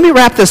 So let me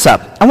wrap this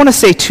up. I want to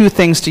say 2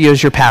 things to you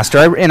as your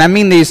pastor, and I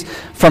mean these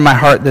from my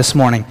heart this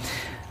morning.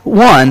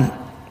 One,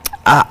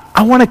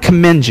 I want to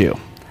commend you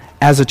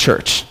as a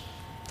church.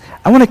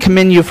 I want to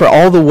commend you for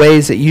all the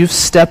ways that you've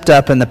stepped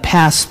up in the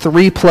past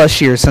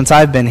 3+ years since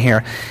I've been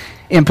here,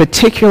 in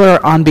particular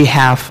on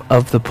behalf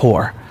of the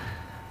poor.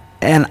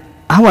 And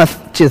I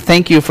want to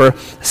thank you for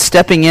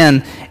stepping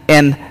in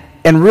and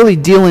really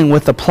dealing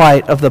with the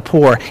plight of the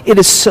poor. It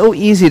is so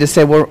easy to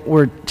say,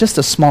 we're just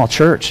a small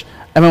church.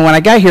 I mean, when I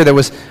got here, there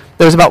was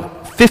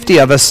about 50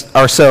 of us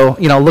or so,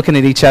 looking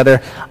at each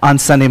other on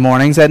Sunday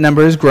mornings. That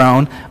number has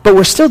grown, but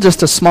we're still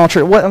just a small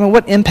church.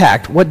 What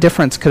impact, what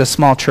difference could a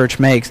small church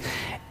make?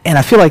 And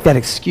I feel like that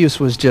excuse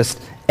was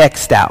just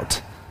X'd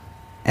out.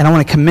 And I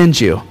want to commend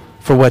you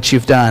for what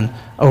you've done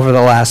over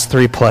the last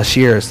 3+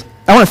 years.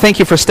 I want to thank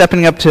you for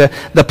stepping up to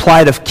the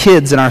plight of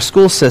kids in our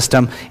school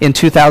system in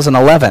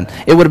 2011.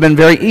 It would have been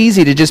very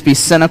easy to just be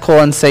cynical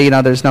and say,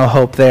 there's no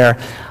hope there.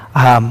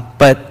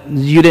 But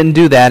you didn't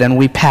do that, and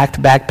we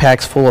packed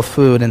backpacks full of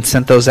food and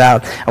sent those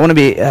out. I want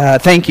to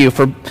thank you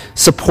for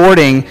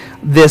supporting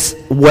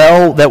this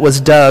well that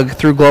was dug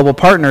through Global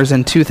Partners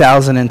in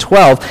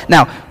 2012.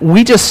 Now,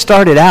 we just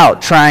started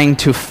out trying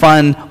to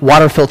fund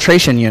water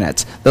filtration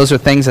units. Those are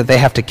things that they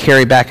have to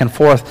carry back and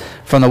forth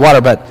from the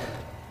water, but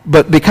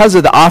because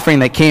of the offering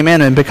that came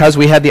in, and because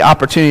we had the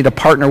opportunity to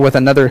partner with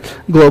another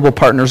Global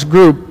Partners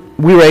group,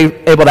 we were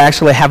able to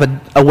actually have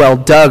a well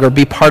dug, or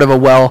be part of a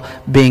well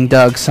being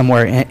dug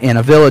somewhere in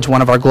a village,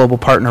 one of our Global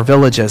Partner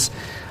villages.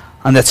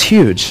 And that's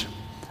huge.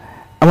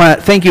 I want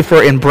to thank you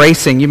for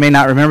embracing, you may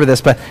not remember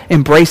this, but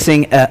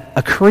embracing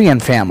a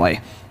Korean family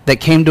that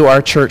came to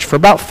our church for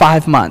about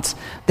 5 months.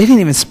 They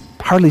didn't even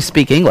hardly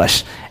speak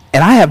English.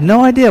 And I have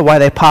no idea why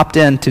they popped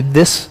into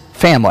this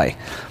family.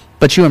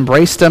 But you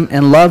embraced them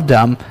and loved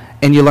them,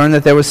 and you learned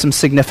that there was some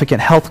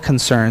significant health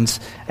concerns,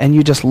 and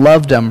you just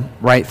loved them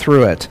right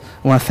through it.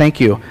 I want to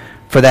thank you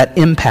for that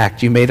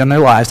impact you made on their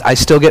lives. I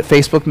still get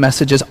Facebook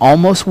messages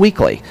almost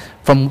weekly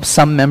from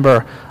some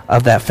member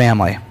of that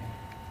family.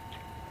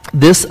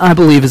 This, I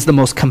believe, is the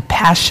most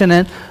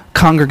compassionate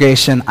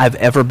congregation I've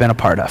ever been a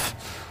part of.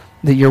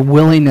 That your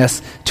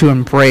willingness to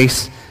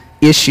embrace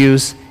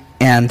issues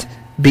and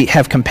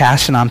have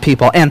compassion on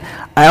people. And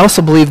I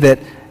also believe that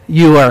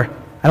you are,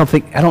 I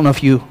don't know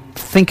if you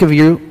think of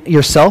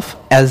yourself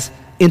as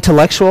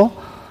intellectual,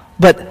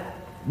 but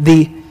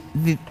the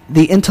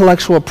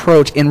intellectual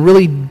approach in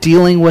really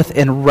dealing with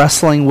and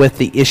wrestling with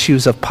the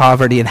issues of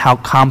poverty and how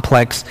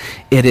complex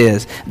it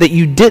is. That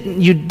you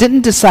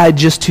didn't decide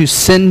just to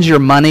send your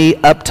money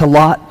up to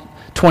lot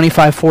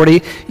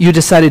 2540, you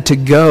decided to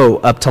go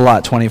up to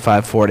lot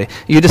 2540.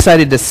 You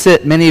decided to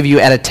sit, many of you,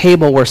 at a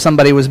table where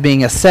somebody was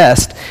being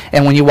assessed,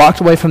 and when you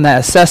walked away from that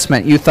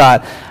assessment, you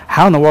thought,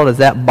 how in the world is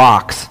that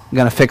box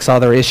going to fix all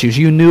their issues?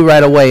 You knew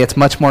right away it's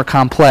much more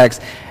complex,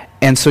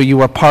 and so you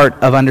were part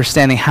of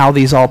understanding how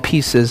these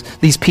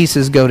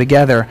pieces go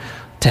together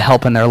to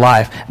help in their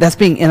life. That's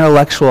being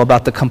intellectual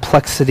about the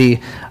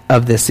complexity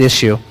of this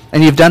issue.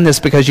 And you've done this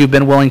because you've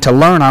been willing to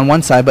learn on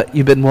one side, but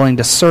you've been willing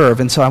to serve.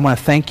 And so I want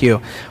to thank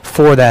you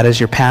for that as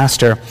your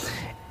pastor.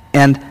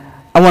 And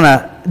I want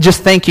to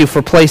just thank you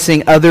for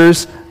placing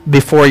others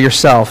before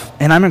yourself.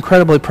 And I'm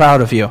incredibly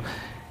proud of you.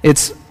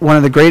 It's one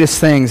of the greatest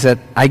things that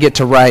I get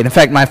to write. In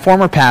fact, my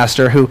former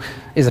pastor, who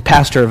is a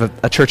pastor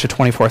of a church of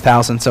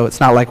 24,000, so it's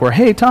not like we're,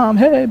 hey, Tom,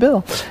 hey,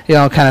 Bill,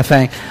 kind of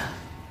thing.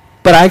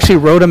 But I actually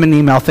wrote him an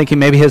email thinking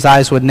maybe his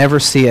eyes would never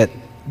see it,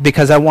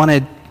 because I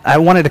wanted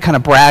to kind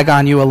of brag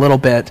on you a little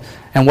bit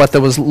and what the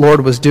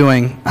Lord was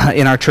doing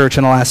in our church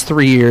in the last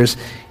 3 years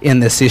in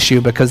this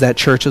issue, because that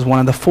church is one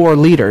of the 4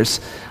 leaders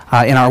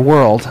in our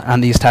world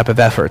on these type of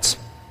efforts.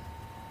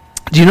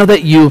 Do you know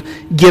that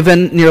you've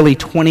given nearly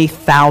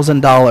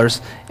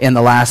 $20,000 in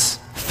the last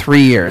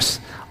 3 years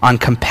on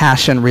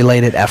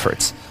compassion-related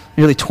efforts?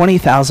 Nearly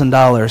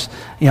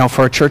 $20,000,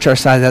 for a church our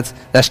size,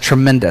 that's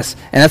tremendous.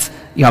 And that's,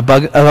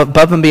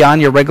 above and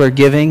beyond your regular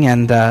giving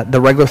and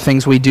the regular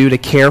things we do to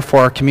care for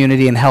our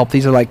community and help.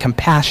 These are like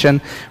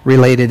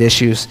compassion-related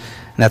issues,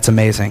 and that's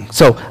amazing.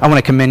 So I want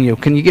to commend you.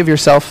 Can you give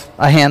yourself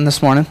a hand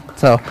this morning?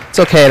 So it's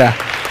okay to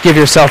give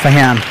yourself a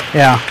hand.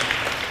 Yeah.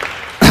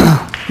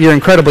 You're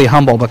incredibly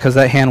humble because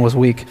that hand was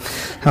weak.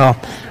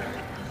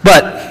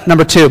 But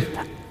number 2,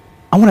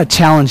 I want to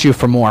challenge you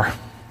for more.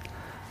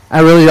 I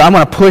really do. I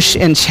want to push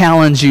and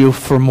challenge you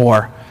for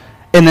more.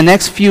 In the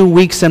next few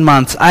weeks and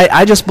months,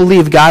 I just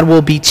believe God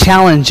will be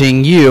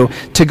challenging you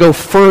to go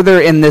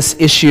further in this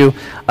issue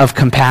of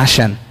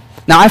compassion.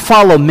 Now, I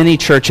follow many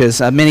churches,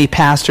 many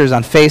pastors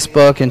on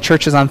Facebook and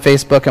churches on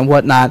Facebook and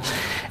whatnot.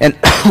 And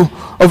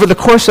over the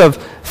course of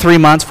 3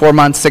 months, 4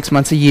 months, 6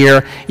 months, a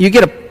year, you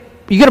get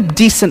a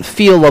decent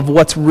feel of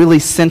what's really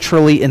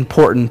centrally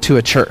important to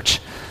a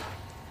church.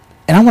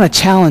 And I want to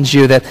challenge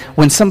you that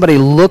when somebody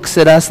looks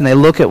at us and they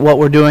look at what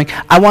we're doing,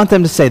 I want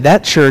them to say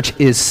that church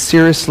is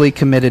seriously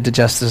committed to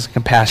justice and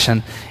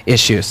compassion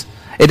issues.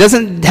 It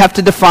doesn't have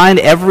to define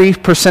every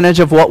percentage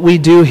of what we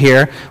do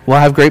here. We'll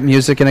have great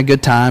music and a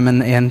good time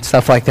and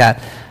stuff like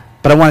that.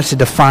 But I want us to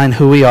define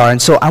who we are. And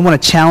so I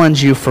want to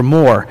challenge you for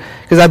more,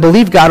 because I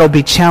believe God will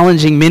be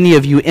challenging many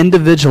of you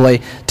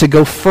individually to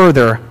go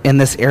further in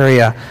this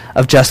area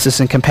of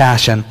justice and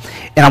compassion.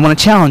 And I want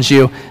to challenge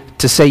you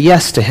to say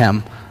yes to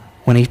Him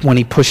when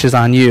he pushes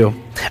on you.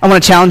 I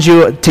want to challenge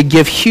you to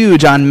give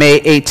huge on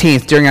May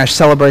 18th during our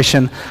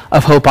Celebration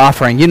of Hope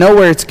offering. You know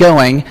where it's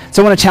going,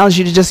 so I want to challenge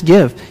you to just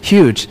give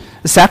huge.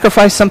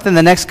 Sacrifice something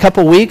the next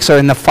couple weeks or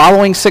in the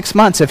following 6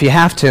 months if you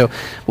have to.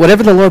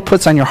 Whatever the Lord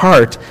puts on your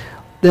heart,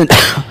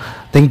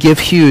 then give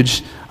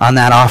huge on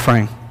that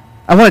offering.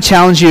 I want to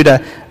challenge you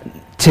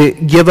to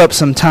give up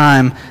some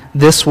time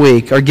this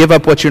week, or give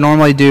up what you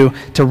normally do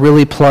to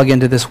really plug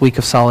into this week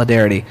of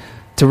solidarity,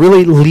 to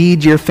really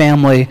lead your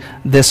family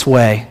this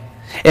way.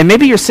 And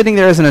maybe you're sitting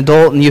there as an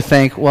adult and you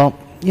think, well,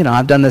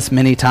 I've done this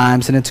many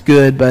times and it's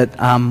good, but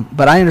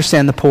I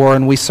understand the poor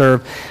and we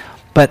serve.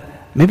 But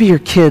maybe your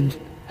kid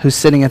who's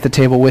sitting at the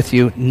table with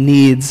you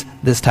needs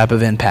this type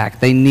of impact.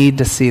 They need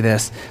to see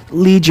this.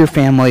 Lead your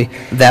family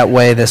that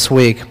way this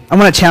week. I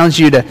want to challenge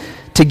you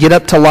to get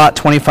up to lot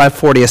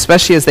 2540,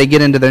 especially as they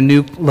get into their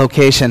new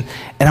location,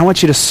 and I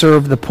want you to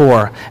serve the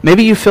poor.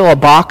 Maybe you fill a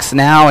box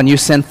now and you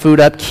send food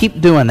up.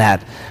 Keep doing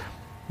that.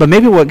 But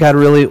maybe what God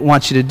really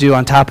wants you to do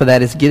on top of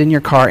that is get in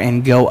your car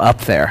and go up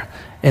there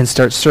and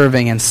start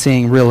serving and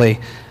seeing really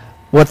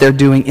what they're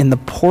doing in the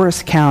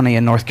poorest county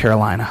in North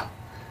Carolina.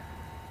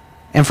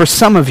 And for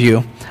some of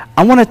you,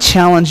 I want to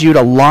challenge you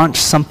to launch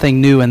something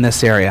new in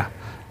this area,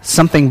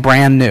 something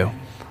brand new.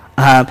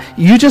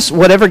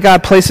 Whatever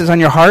God places on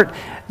your heart,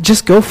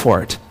 just go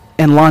for it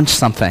and launch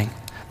something.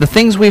 The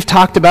things we've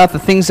talked about, the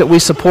things that we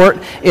support,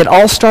 it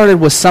all started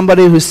with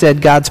somebody who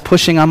said, God's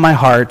pushing on my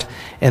heart,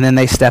 and then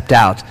they stepped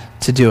out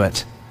to do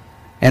it.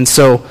 And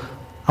so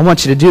I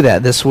want you to do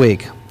that this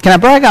week. Can I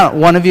brag on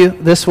one of you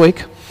this week?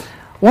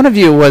 One of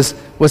you was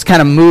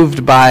kind of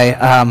moved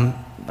by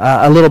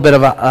a little bit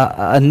of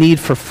a need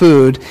for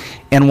food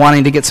and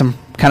wanting to get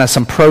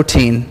some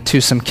protein to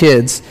some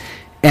kids.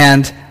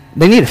 And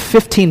they needed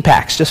 15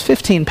 packs, just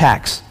 15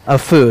 packs of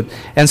food.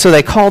 And so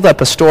they called up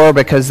a store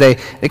because they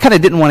kind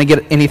of didn't want to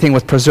get anything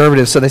with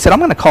preservatives. So they said, I'm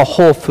going to call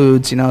Whole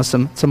Foods,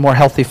 some more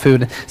healthy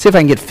food, see if I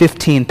can get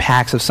 15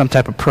 packs of some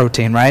type of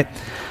protein, right?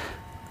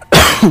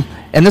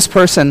 And this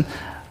person,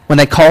 when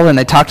they called and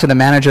they talked to the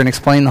manager and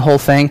explained the whole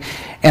thing,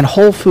 and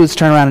Whole Foods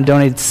turned around and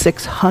donated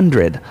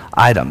 600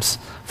 items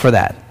for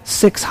that.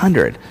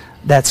 600.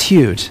 That's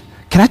huge.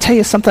 Can I tell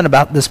you something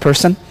about this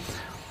person?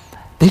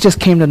 They just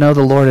came to know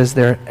the Lord as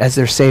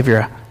their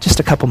Savior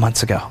just a couple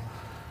months ago.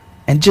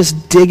 And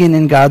just digging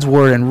in God's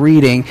Word and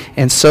reading,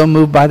 and so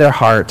moved by their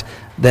heart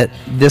that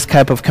this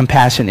type of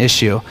compassion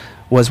issue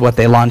was what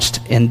they launched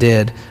and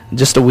did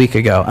just a week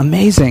ago.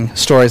 Amazing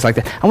stories like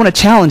that. I want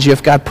to challenge you,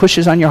 if God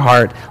pushes on your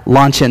heart,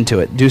 launch into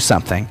it, do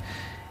something.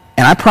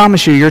 And I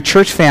promise you, your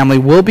church family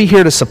will be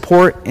here to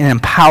support and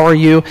empower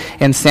you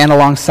and stand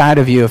alongside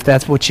of you if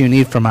that's what you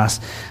need from us,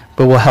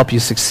 but we'll help you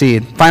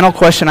succeed. Final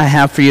question I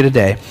have for you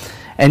today,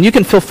 and you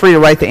can feel free to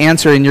write the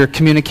answer in your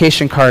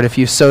communication card if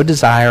you so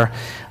desire.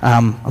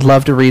 I'd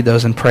love to read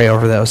those and pray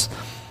over those.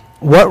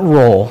 What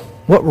role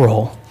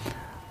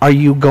are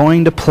you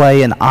going to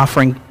play in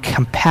offering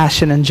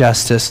compassion and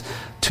justice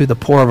to the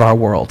poor of our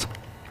world?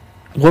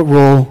 What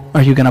role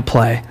are you going to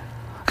play?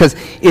 Because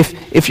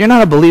if you're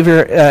not a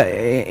believer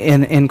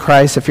in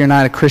Christ, if you're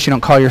not a Christian, you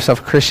don't call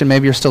yourself a Christian,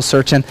 maybe you're still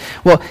searching,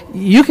 well,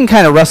 you can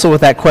kind of wrestle with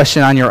that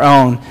question on your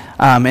own,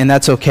 and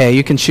that's okay.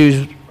 You can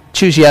choose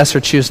yes or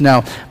choose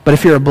no. But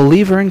if you're a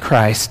believer in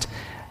Christ,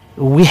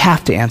 we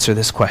have to answer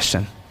this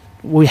question.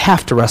 We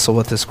have to wrestle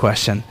with this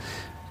question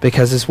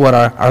because it's what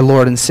our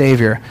Lord and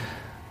Savior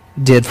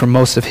did for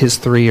most of his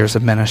 3 years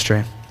of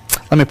ministry.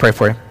 Let me pray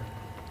for you.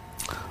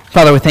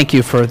 Father, we thank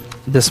you for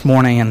this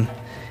morning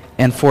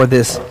and for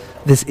this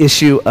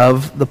issue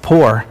of the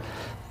poor.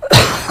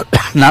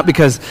 Not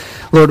because,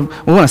 Lord,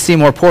 we want to see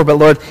more poor, but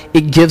Lord,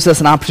 it gives us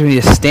an opportunity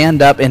to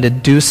stand up and to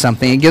do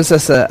something. It gives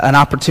us an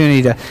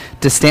opportunity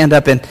to stand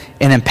up and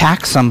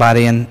impact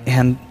somebody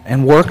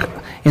and work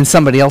in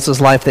somebody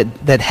else's life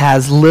that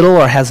has little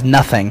or has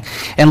nothing.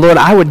 And Lord,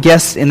 I would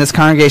guess in this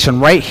congregation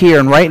right here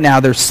and right now,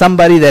 there's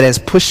somebody that has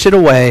pushed it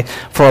away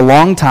for a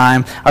long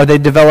time, or they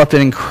developed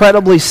an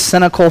incredibly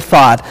cynical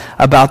thought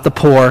about the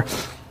poor.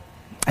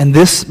 And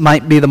this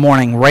might be the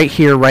morning right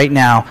here, right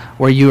now,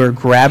 where you are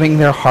grabbing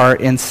their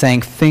heart and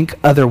saying, think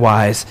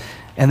otherwise,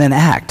 and then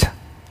act.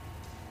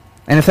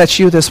 And if that's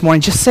you this morning,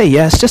 just say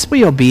yes. Just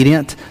be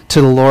obedient to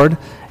the Lord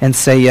and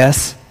say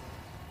yes.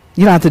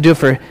 You don't have to do it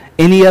for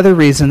any other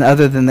reason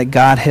other than that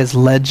God has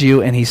led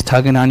you and he's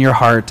tugging on your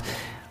heart,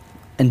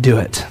 and do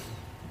it.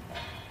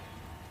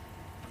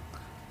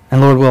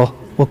 And Lord,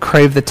 we'll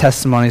crave the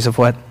testimonies of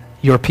what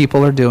your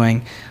people are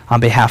doing on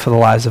behalf of the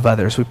lives of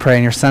others. We pray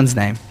in your Son's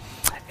name.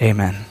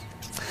 Amen.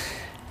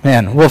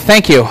 Man, well,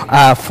 thank you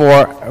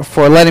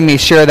for letting me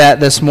share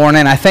that this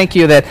morning. I thank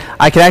you that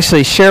I could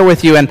actually share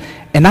with you and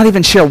not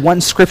even share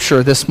one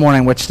scripture this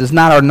morning, which is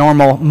not our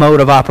normal mode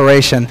of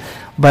operation,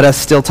 but us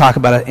still talk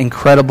about an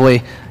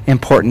incredibly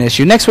important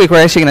issue. Next week,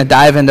 we're actually going to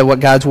dive into what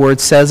God's Word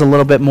says a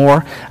little bit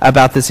more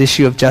about this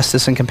issue of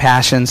justice and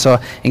compassion, so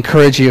I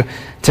encourage you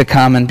to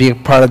come and be a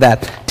part of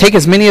that. Take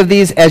as many of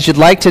these as you'd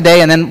like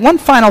today. And then one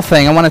final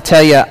thing I want to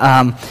tell you,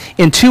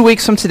 in 2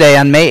 weeks from today,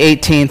 on May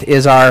 18th,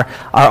 is our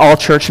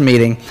all-church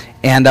meeting.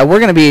 And we're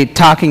going to be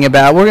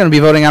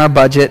voting on our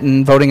budget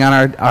and voting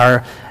on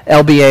our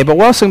LBA, but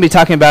we're also going to be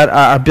talking about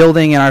our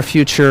building and our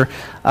future,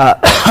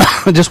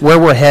 just where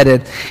we're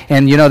headed.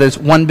 And, there's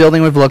one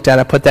building we've looked at.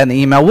 I put that in the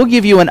email. We'll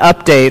give you an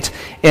update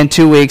in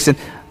 2 weeks. And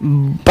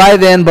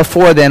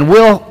before then,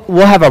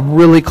 we'll have a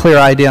really clear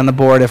idea on the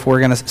board if we're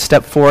going to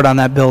step forward on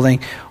that building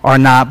or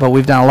not. But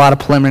we've done a lot of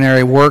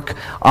preliminary work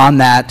on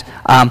that.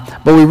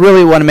 But we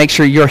really want to make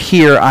sure you're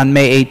here on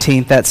May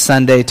 18th, that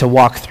Sunday, to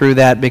walk through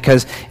that.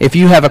 Because if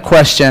you have a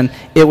question,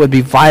 it would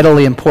be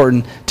vitally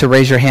important to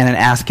raise your hand and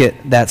ask it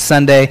that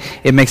Sunday.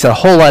 It makes it a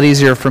whole lot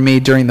easier for me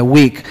during the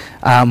week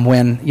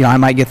when I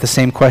might get the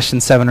same question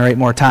 7 or 8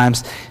 more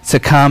times to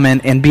come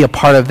and be a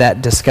part of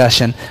that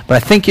discussion. But I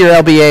think your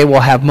LBA will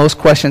have most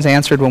questions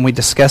answered when we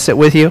discuss it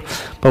with you,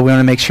 but we want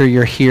to make sure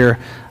you're here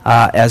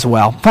as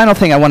well. Final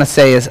thing I want to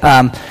say is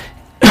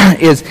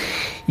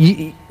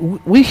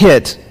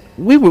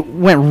we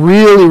went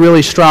really,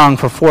 really strong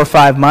for 4 or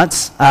 5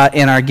 months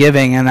in our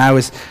giving, and I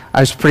was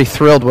pretty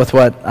thrilled with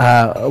what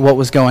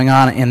was going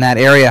on in that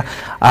area.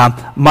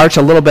 March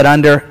a little bit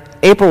under.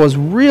 April was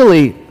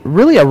really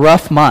a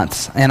rough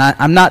month, and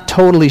I'm not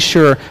totally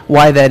sure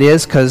why that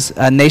is, because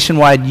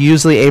nationwide,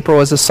 usually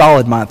April is a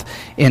solid month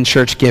in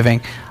church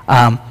giving.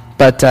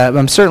 But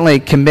I'm certainly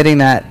committing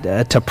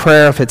that to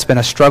prayer if it's been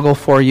a struggle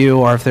for you,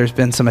 or if there's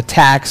been some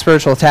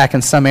spiritual attack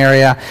in some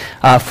area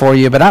for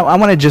you. But I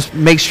want to just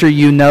make sure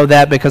you know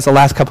that, because the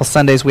last couple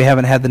Sundays we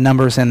haven't had the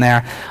numbers in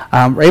there.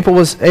 April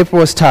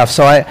was tough.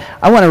 So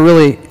I want to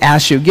really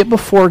ask you, get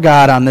before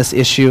God on this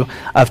issue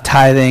of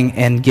tithing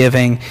and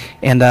giving.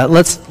 And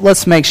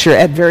let's make sure,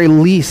 at very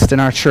least in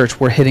our church,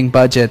 we're hitting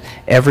budget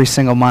every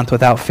single month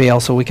without fail,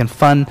 so we can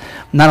fund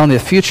not only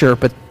the future,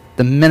 but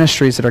the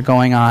ministries that are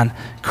going on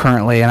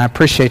currently. And I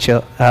appreciate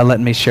you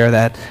letting me share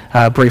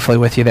that briefly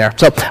with you there.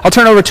 So I'll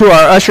turn over to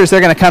our ushers.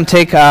 They're going to come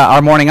take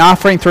our morning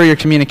offering. Throw your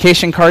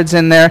communication cards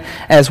in there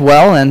as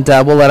well, and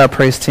we'll let our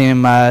praise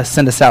team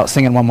send us out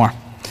singing one more.